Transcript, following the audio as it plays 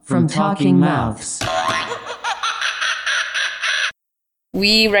from Talking Mouths.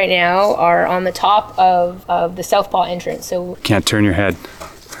 We right now are on the top of the Southpaw entrance. So can't turn your head.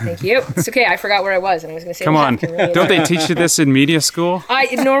 Thank you. It's okay. I forgot where I was, and I was going to say. Come on, really don't they teach you this in media school?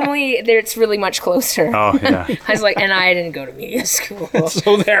 Normally it's really much closer. Oh yeah. I was like, and I didn't go to media school.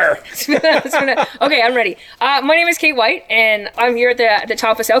 So there. Okay, I'm ready. My name is Kate White, and I'm here at the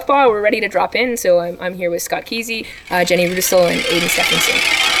top of Southpaw. We're ready to drop in, so I'm here with Scott Kesey, Jenny Rudisill, and Aiden Stephenson.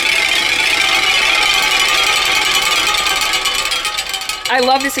 I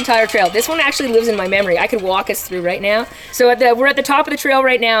love this entire trail. This one actually lives in my memory. I could walk us through right now. So we're at the top of the trail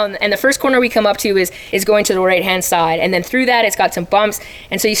right now, and the first corner we come up to is going to the right-hand side. And then through that, it's got some bumps.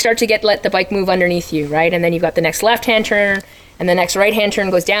 And so you start to let the bike move underneath you, right? And then you've got the next left-hand turn, and the next right-hand turn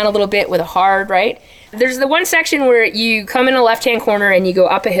goes down a little bit with a hard right. There's the one section where you come in a left-hand corner and you go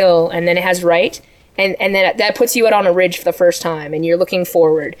up a hill, and then it has right. And then that puts you out on a ridge for the first time, and you're looking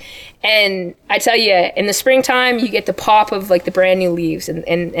forward. And I tell you, in the springtime, you get the pop of like the brand new leaves and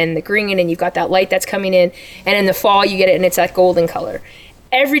the green, and you've got that light that's coming in. And in the fall, you get it, and it's that golden color.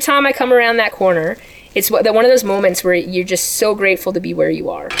 Every time I come around that corner, it's one of those moments where you're just so grateful to be where you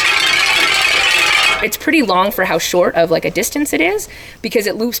are. It's pretty long for how short of like a distance it is because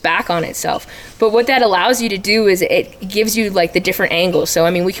it loops back on itself. But what that allows you to do is it gives you like the different angles. So, I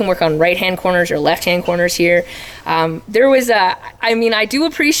mean, we can work on right-hand corners or left-hand corners here. I do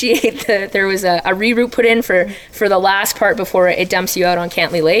appreciate that there was a reroute put in for the last part before it dumps you out on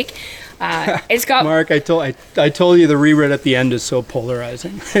Cantley Lake. It's got Mark. I told you the reread at the end is so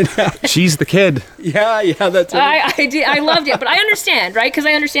polarizing. She's the kid. Yeah, that's it. I loved it, but I understand, right? Because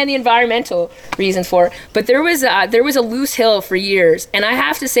I understand the environmental reasons for it. But there was a loose hill for years, and I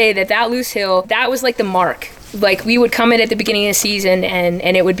have to say that loose hill, that was like the mark. Like we would come in at the beginning of the season,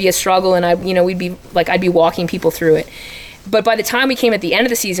 and it would be a struggle, and I'd be walking people through it. But by the time we came at the end of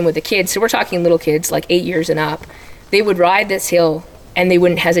the season with the kids, so we're talking little kids, like 8 years and up, they would ride this hill and they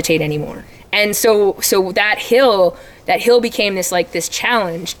wouldn't hesitate anymore. And so that hill became this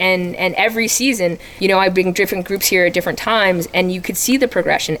challenge, and every season, I've been in different groups here at different times, and you could see the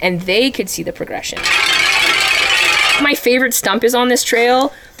progression, and they could see the progression. My favorite stump is on this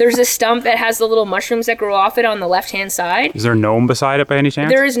trail. There's a stump that has the little mushrooms that grow off it on the left-hand side. Is there a gnome beside it by any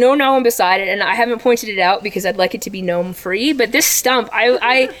chance? There is no gnome beside it, and I haven't pointed it out because I'd like it to be gnome-free. But this stump,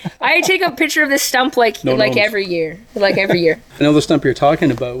 I take a picture of this stump every year. Like every year. I know the stump you're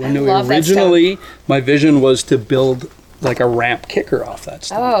talking about. Originally, my vision was to build like a ramp kicker off that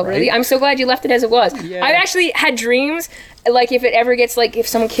stump. Oh, really? Right? I'm so glad you left it as it was. Yeah. I've actually had dreams, like if it ever gets, like if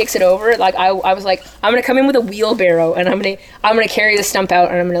someone kicks it over, like I was like, I'm gonna come in with a wheelbarrow and I'm gonna carry the stump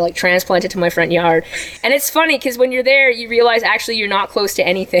out and I'm gonna like transplant it to my front yard. And it's funny because when you're there, you realize actually you're not close to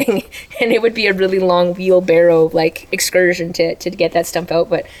anything, and it would be a really long wheelbarrow like excursion to get that stump out.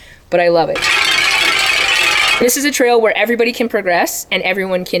 But I love it. This is a trail where everybody can progress and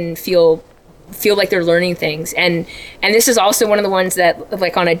everyone can feel like they're learning things, and this is also one of the ones that,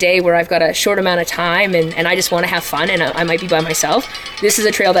 like, on a day where I've got a short amount of time and I just want to have fun and I might be by myself, this is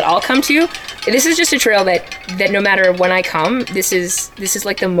a trail that I'll come to. This is just a trail that no matter when I come, this is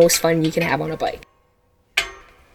like the most fun you can have on a bike.